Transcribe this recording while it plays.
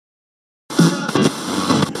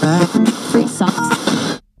Free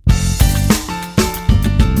socks.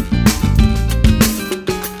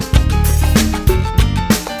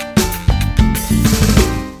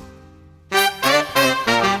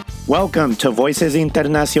 Welcome to Voices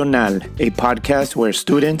Internacional, a podcast where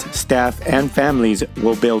students, staff, and families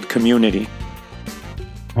will build community.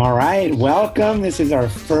 All right, welcome. This is our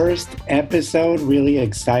first episode. Really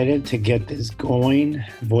excited to get this going.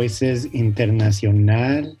 Voices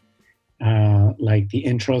Internacional. Like the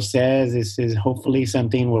intro says, this is hopefully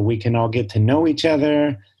something where we can all get to know each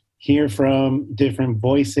other, hear from different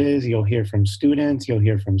voices. You'll hear from students, you'll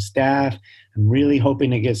hear from staff. I'm really hoping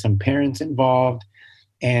to get some parents involved.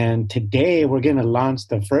 And today we're going to launch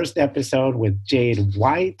the first episode with Jade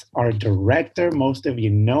White, our director. Most of you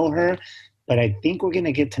know her, but I think we're going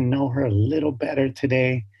to get to know her a little better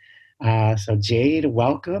today. So Jade,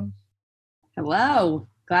 welcome. Hello.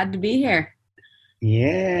 Glad to be here.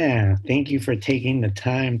 Yeah. Thank you for taking the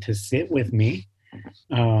time to sit with me.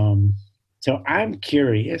 So I'm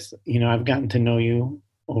curious, I've gotten to know you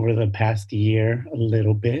over the past year a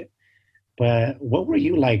little bit, but what were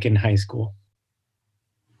you like in high school?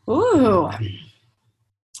 Ooh.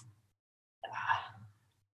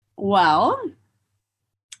 Well,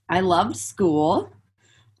 I loved school.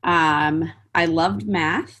 I loved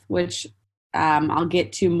math, which I'll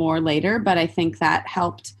get to more later, but I think that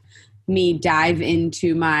helped me dive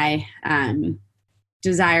into my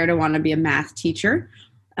desire to want to be a math teacher.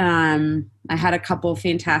 I had a couple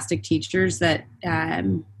fantastic teachers that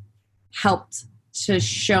helped to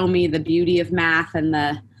show me the beauty of math and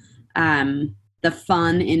the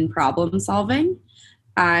fun in problem solving.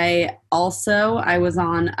 I was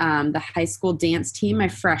on the high school dance team my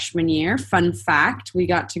freshman year. Fun fact, we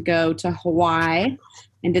got to go to Hawaii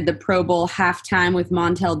and did the Pro Bowl halftime with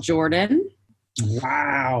Montel Jordan.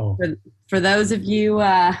 Wow. For those of you,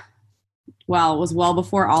 it was well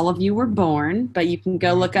before all of you were born, but you can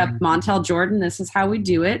go look up Montel Jordan. This is how we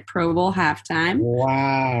do it, Pro Bowl halftime.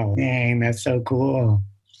 Wow. Dang, that's so cool.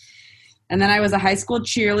 And then I was a high school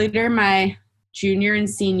cheerleader my junior and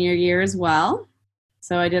senior year as well.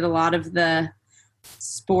 So I did a lot of the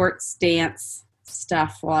sports dance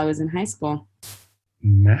stuff while I was in high school.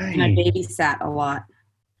 Nice. And I babysat a lot.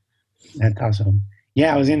 That's awesome.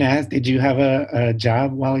 Yeah, I was going to ask, did you have a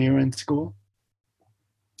job while you were in school?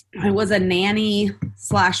 I was a nanny /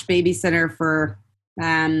 babysitter for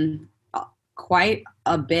quite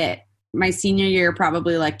a bit. My senior year,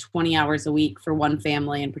 probably like 20 hours a week for one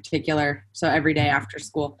family in particular. So every day after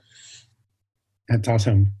school. That's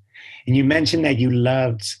awesome. And you mentioned that you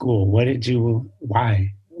loved school.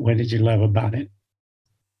 Why? What did you love about it?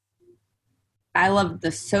 I loved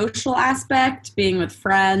the social aspect, being with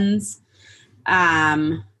friends.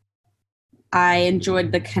 I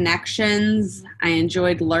enjoyed the connections. I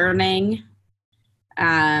enjoyed learning.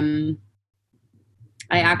 I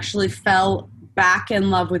actually fell back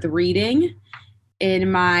in love with reading.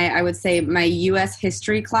 In my U.S.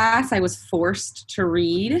 history class, I was forced to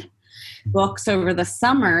read books over the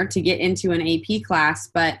summer to get into an AP class,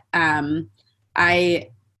 but I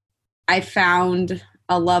found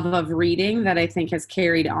a love of reading that I think has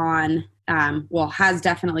carried on, has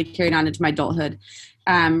definitely carried on into my adulthood.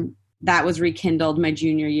 That was rekindled my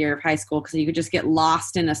junior year of high school because you could just get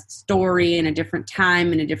lost in a story in a different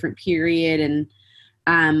time, in a different period,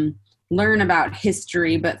 and learn about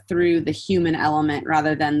history, but through the human element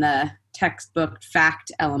rather than the textbook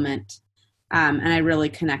fact element. And I really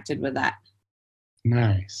connected with that.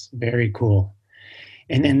 Nice. Very cool.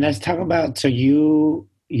 And then let's talk about, so you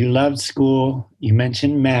loved school, you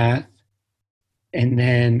mentioned math, and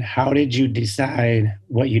then how did you decide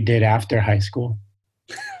what you did after high school?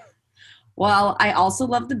 Well, I also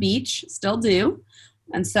love the beach, still do.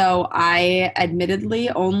 And so I admittedly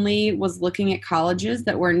only was looking at colleges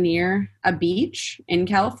that were near a beach in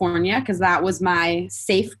California because that was my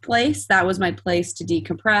safe place. That was my place to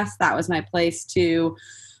decompress. That was my place to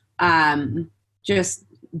just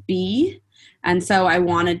be. And so I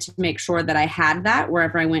wanted to make sure that I had that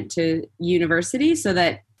wherever I went to university so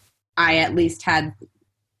that I at least had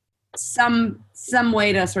some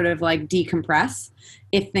way to sort of like decompress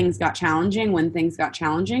if things got challenging, when things got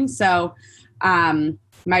challenging. So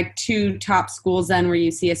my two top schools then were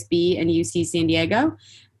UCSB and UC San Diego.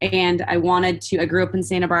 And I grew up in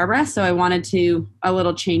Santa Barbara, so I wanted a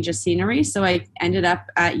little change of scenery. So I ended up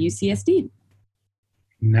at UCSD.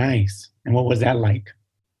 Nice. And what was that like?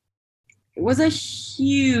 It was a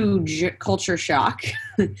huge culture shock.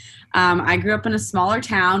 I grew up in a smaller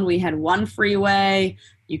town. We had one freeway.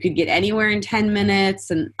 You could get anywhere in 10 minutes.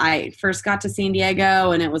 And I first got to San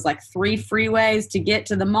Diego and it was like 3 freeways to get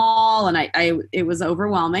to the mall. And it was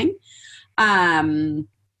overwhelming.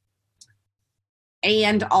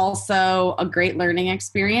 and also a great learning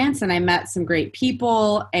experience. And I met some great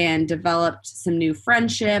people and developed some new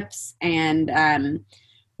friendships. And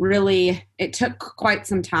really, it took quite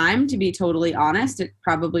some time, to be totally honest. It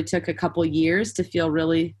probably took a couple years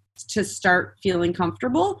to start feeling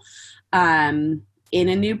comfortable in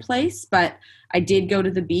a new place. But I did go to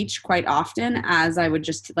the beach quite often, as I would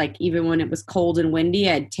just, like, even when it was cold and windy,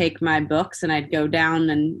 I'd take my books and I'd go down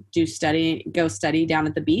and go study down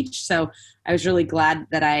at the beach. So I was really glad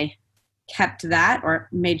that I kept that, or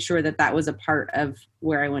made sure that that was a part of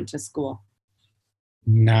where I went to school.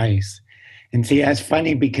 Nice. And see, that's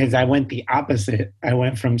funny because I went the opposite. I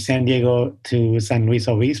went from San Diego to San Luis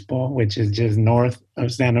Obispo, which is just north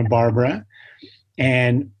of Santa Barbara.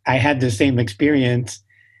 And I had the same experience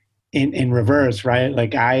in reverse, right?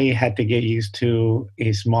 Like, I had to get used to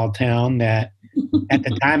a small town that at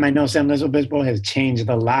the time, I know San Luis Obispo has changed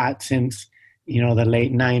a lot since, the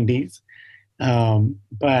late 90s.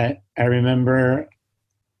 But I remember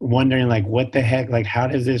wondering, like, what the heck, like, how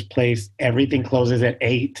does this place, everything closes at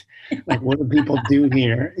 8? Like, what do people do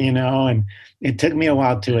here? And it took me a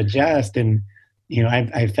while to adjust. And,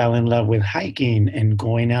 I fell in love with hiking and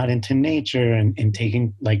going out into nature and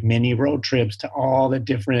taking, like, mini road trips to all the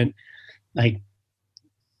different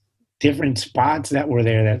spots that were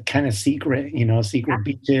there, that kind of secret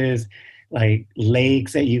beaches, like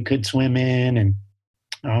lakes that you could swim in. And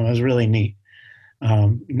it was really neat.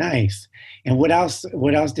 Nice. And what else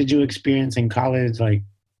did you experience in college? Like,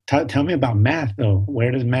 tell me about math, though.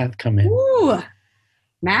 Where does math come in? Ooh,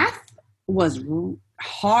 math was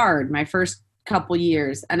hard my first couple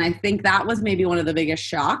years. And I think that was maybe one of the biggest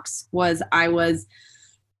shocks. Was I was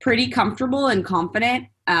pretty comfortable and confident.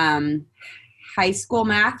 High school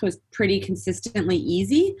math was pretty consistently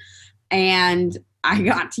easy. And I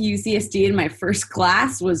got to UCSD and my first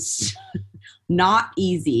class was not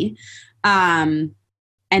easy. And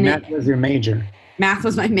math was your major. Math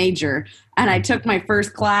was my major. And I took my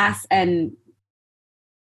first class and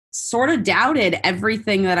sort of doubted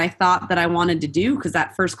everything that I thought that I wanted to do, because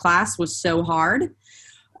that first class was so hard.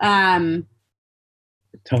 So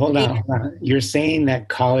hold on. You're saying that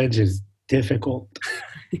college is difficult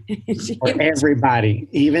for everybody,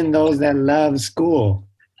 even those that love school.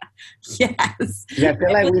 Yes. I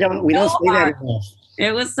feel like we don't say that enough.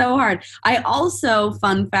 It was so hard. I also,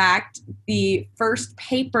 fun fact, the first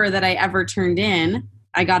paper that I ever turned in,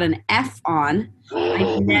 I got an F on.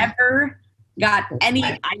 I never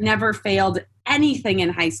failed anything in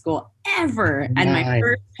high school, ever. Nice. And my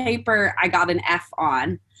first paper, I got an F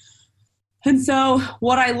on. And so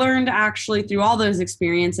what I learned actually through all those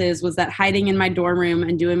experiences was that hiding in my dorm room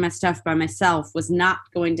and doing my stuff by myself was not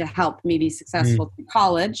going to help me be successful through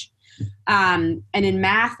college. And in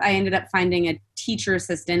math, I ended up finding a teacher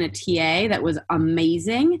assistant, a TA, that was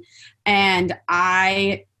amazing. And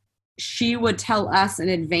she would tell us in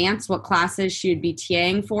advance what classes she would be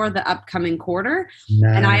TAing for the upcoming quarter.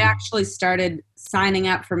 Nice. And I actually started signing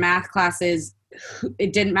up for math classes.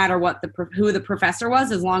 It didn't matter who the professor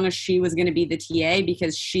was, as long as she was going to be the TA,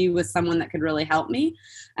 because she was someone that could really help me.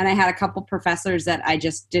 And I had a couple professors that I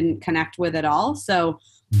just didn't connect with at all. So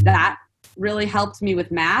that really helped me with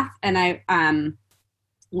math. And I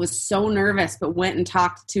was so nervous, but went and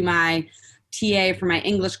talked to my TA for my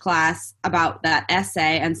English class about that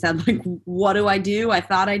essay and said, like, what do I do? I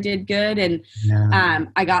thought I did good. And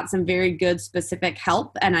I got some very good specific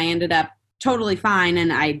help, and I ended up totally fine.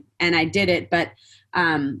 And I did it. But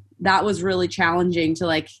that was really challenging to,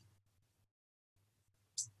 like,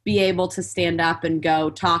 be able to stand up and go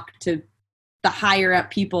talk to the higher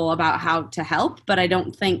up people about how to help. But I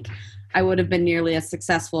don't think I would have been nearly as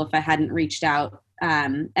successful if I hadn't reached out.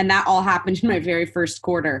 And that all happened in my very first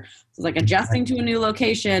quarter. It was like adjusting to a new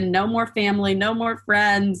location, no more family, no more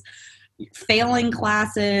friends, failing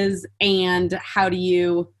classes. And how do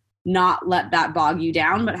you not let that bog you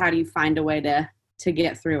down, but how do you find a way to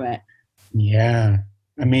get through it? Yeah.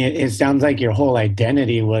 I mean, it sounds like your whole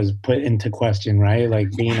identity was put into question, right?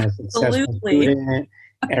 Like, being a successful student,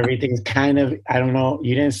 everything's kind of, I don't know,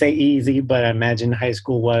 you didn't say easy, but I imagine high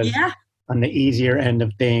school was on the easier end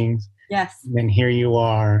of things. Yes. And then here you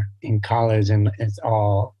are in college, and it's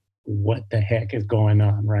all, what the heck is going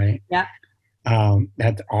on, right? Yeah.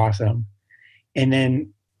 That's awesome. And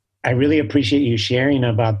then I really appreciate you sharing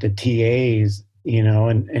about the TAs,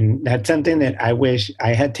 and that's something that I wish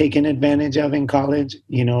I had taken advantage of in college,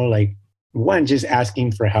 like, one, just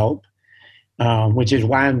asking for help, which is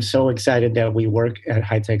why I'm so excited that we work at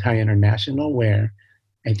High Tech High International, where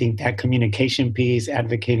I think that communication piece,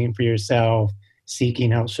 advocating for yourself,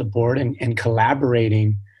 seeking out support, and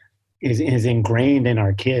collaborating is ingrained in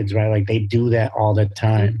our kids, right? Like they do that all the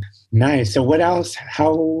time. Nice. So what else?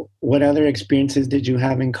 What other experiences did you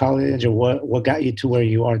have in college, or what got you to where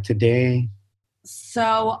you are today?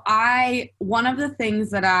 So one of the things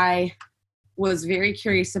that I was very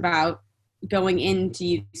curious about going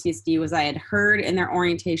into UCSD was I had heard in their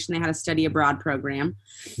orientation they had a study abroad program.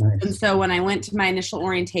 Nice. And so when I went to my initial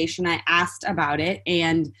orientation, I asked about it,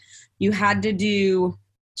 and you had to do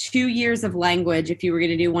 2 years of language if you were going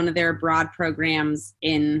to do one of their abroad programs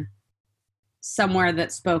in somewhere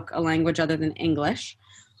that spoke a language other than English.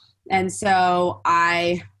 And so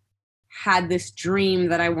I had this dream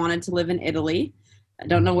that I wanted to live in Italy. I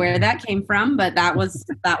don't know where that came from, but that was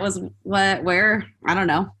where I don't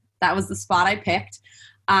know. That was the spot I picked.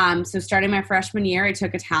 So starting my freshman year, I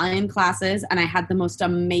took Italian classes, and I had the most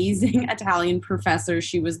amazing Italian professor.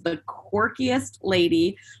 She was the quirkiest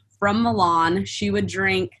lady from Milan. She would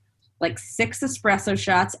drink like 6 espresso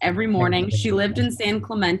shots every morning. She lived in San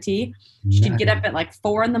Clemente. She'd get up at like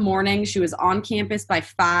 4 a.m. She was on campus by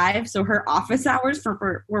 5. So her office hours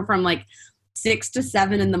were from like 6 to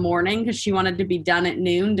 7 in the morning because she wanted to be done at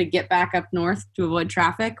noon to get back up north to avoid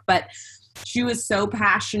traffic. But she was so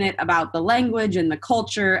passionate about the language and the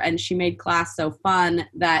culture, and she made class so fun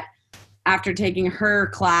that after taking her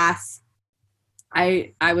class,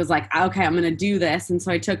 I was like, okay, I'm going to do this. And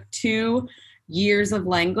so I took 2 years of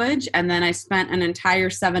language, and then I spent an entire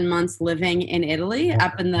 7 months living in Italy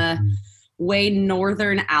up in the way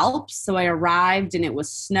northern Alps. So I arrived and it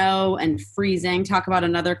was snow and freezing. Talk about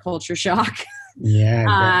another culture shock.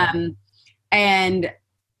 Yeah. And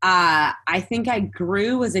I think I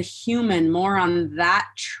grew as a human more on that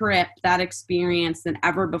trip, that experience than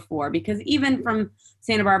ever before, because even from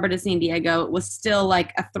Santa Barbara to San Diego, it was still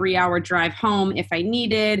like a 3-hour drive home if I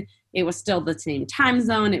needed. It was still the same time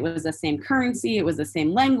zone. It was the same currency. It was the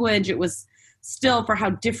same language. It was still, for how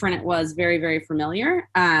different it was, very, very familiar.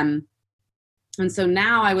 And so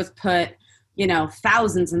now I was put,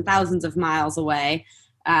 thousands and thousands of miles away,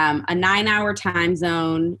 a 9-hour time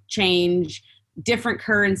zone change, different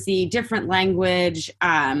currency, different language.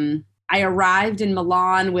 I arrived in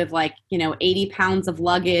Milan with 80 pounds of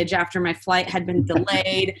luggage after my flight had been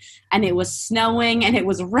delayed, and it was snowing and it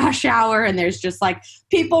was rush hour, and there's just like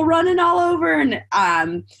people running all over.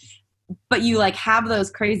 And, but you have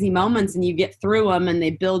those crazy moments and you get through them and they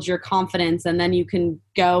build your confidence, and then you can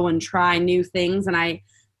go and try new things. And I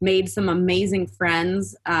made some amazing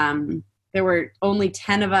friends. There were only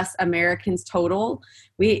 10 of us Americans total.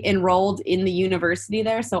 We enrolled in the university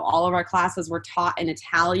there, so all of our classes were taught in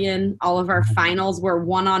Italian. All of our finals were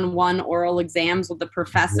one-on-one oral exams with the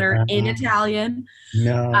professor in Italian.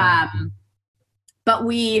 No. But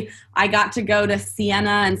I got to go to Siena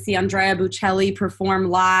and see Andrea Bocelli perform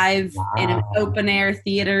live in an open air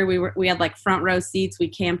theater. We had front row seats. We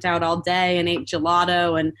camped out all day and ate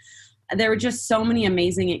gelato, and there were just so many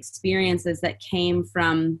amazing experiences that came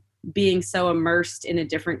from being so immersed in a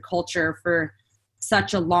different culture for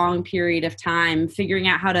such a long period of time, figuring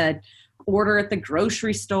out how to order at the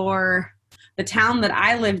grocery store. The town that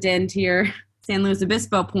I lived in, to your San Luis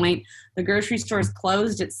Obispo point, the grocery stores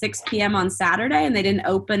closed at 6 p.m. on Saturday, and they didn't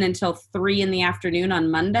open until 3 in the afternoon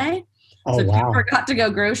on Monday. Oh, so if wow. you forgot to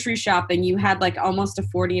go grocery shopping, you had almost a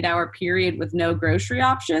 48-hour period with no grocery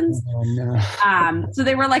options. Oh, no. So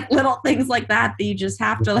they were little things like that you just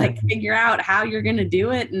have to figure out how you're going to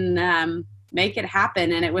do it and make it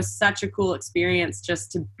happen. And it was such a cool experience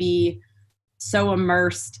just to be so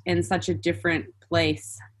immersed in such a different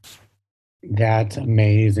place. That's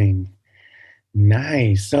amazing.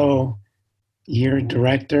 Nice. So you're a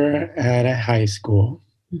director at a high school.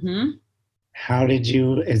 Mm-hmm.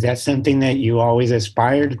 Is that something that you always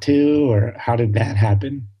aspired to, or how did that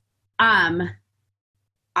happen? I'll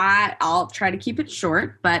try to keep it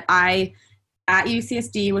short, but I, at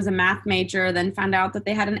UCSD, was a math major, then found out that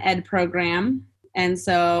they had an ed program. And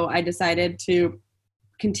so I decided to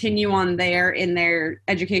continue on there in their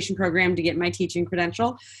education program to get my teaching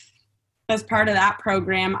credential. As part of that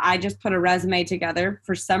program, I just put a resume together.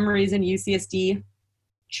 For some reason, UCSD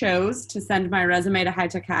chose to send my resume to High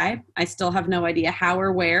Tech High. I still have no idea how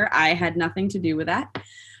or where. I had nothing to do with that.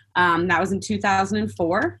 That was in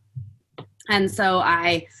 2004. And so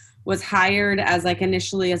I was hired as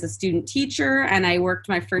initially as a student teacher, and I worked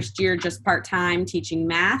my first year just part-time teaching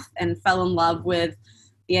math and fell in love with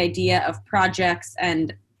the idea of projects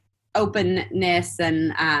and openness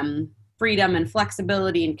and freedom and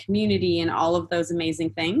flexibility and community and all of those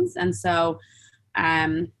amazing things. And so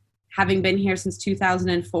having been here since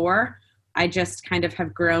 2004, I just kind of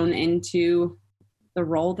have grown into the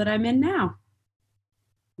role that I'm in now.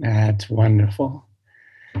 That's wonderful.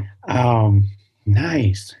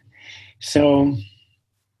 Nice. So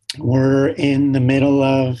we're in the middle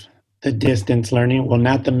of the distance learning. Well,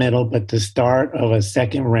 not the middle, but the start of a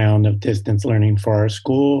second round of distance learning for our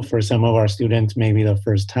school. For some of our students, maybe the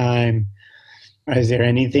first time. Is there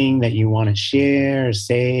anything that you want to share,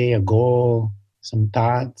 say, a goal, some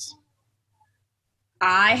thoughts?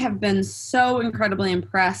 I have been so incredibly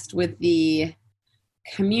impressed with the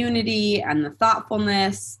community and the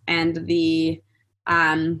thoughtfulness and the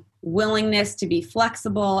willingness to be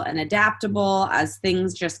flexible and adaptable as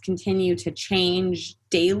things just continue to change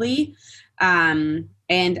daily. And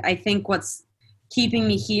I think what's keeping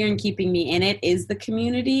me here and keeping me in it is the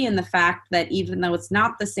community and the fact that even though it's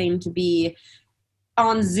not the same to be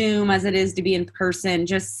on Zoom as it is to be in person,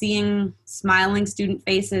 just seeing smiling student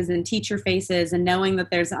faces and teacher faces and knowing that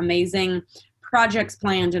there's amazing projects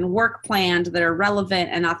planned and work planned that are relevant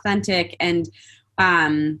and authentic, and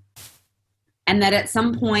that at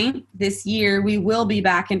some point this year we will be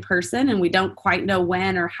back in person, and we don't quite know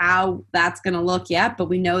when or how that's going to look yet, but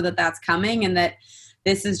we know that that's coming, and that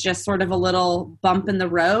this is just sort of a little bump in the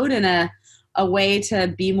road and a way to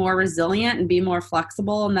be more resilient and be more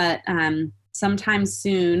flexible, and that sometime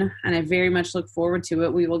soon, and I very much look forward to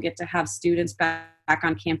it, we will get to have students back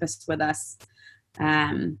on campus with us.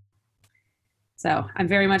 So I'm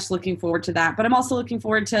very much looking forward to that. But I'm also looking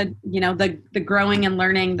forward to, the growing and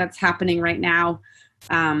learning that's happening right now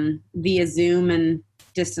via Zoom and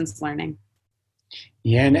distance learning.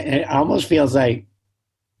 Yeah, and it almost feels like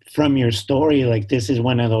from your story, like this is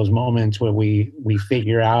one of those moments where we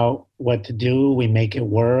figure out what to do, we make it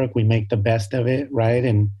work, we make the best of it, right?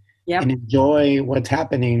 And enjoy what's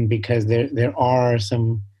happening, because there are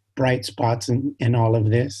some bright spots in all of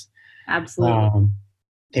this. Absolutely.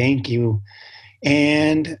 Thank you.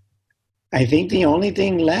 And I think the only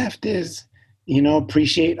thing left is,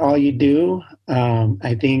 appreciate all you do.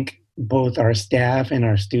 I think both our staff and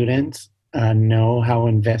our students know how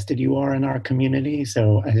invested you are in our community.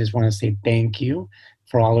 So I just want to say thank you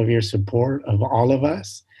for all of your support of all of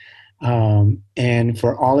us. And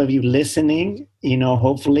for all of you listening,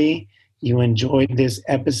 hopefully you enjoyed this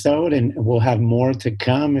episode, and we'll have more to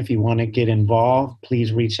come. If you want to get involved,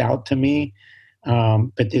 please reach out to me.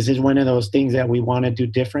 But this is one of those things that we want to do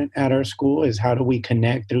different at our school, is how do we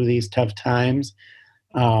connect through these tough times?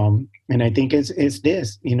 And I think it's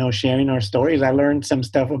this, sharing our stories. I learned some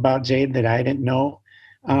stuff about Jade that I didn't know.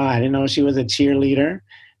 I didn't know she was a cheerleader.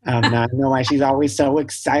 Now I know why she's always so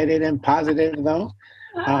excited and positive, though.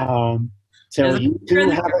 So you do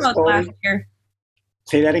have a story.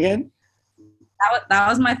 Say that again? That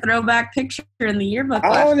was my throwback picture in the yearbook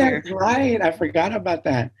last year. That's right. I forgot about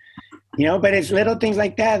that. But it's little things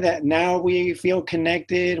like that now we feel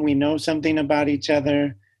connected. We know something about each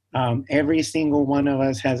other. Every single one of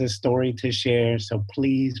us has a story to share. So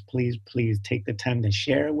please, please, please take the time to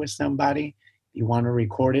share it with somebody. If you want to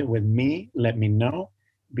record it with me, let me know.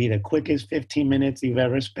 Be the quickest 15 minutes you've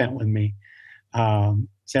ever spent with me.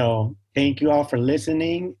 So thank you all for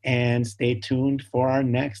listening, and stay tuned for our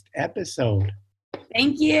next episode.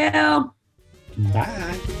 Thank you.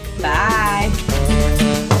 Bye. Bye.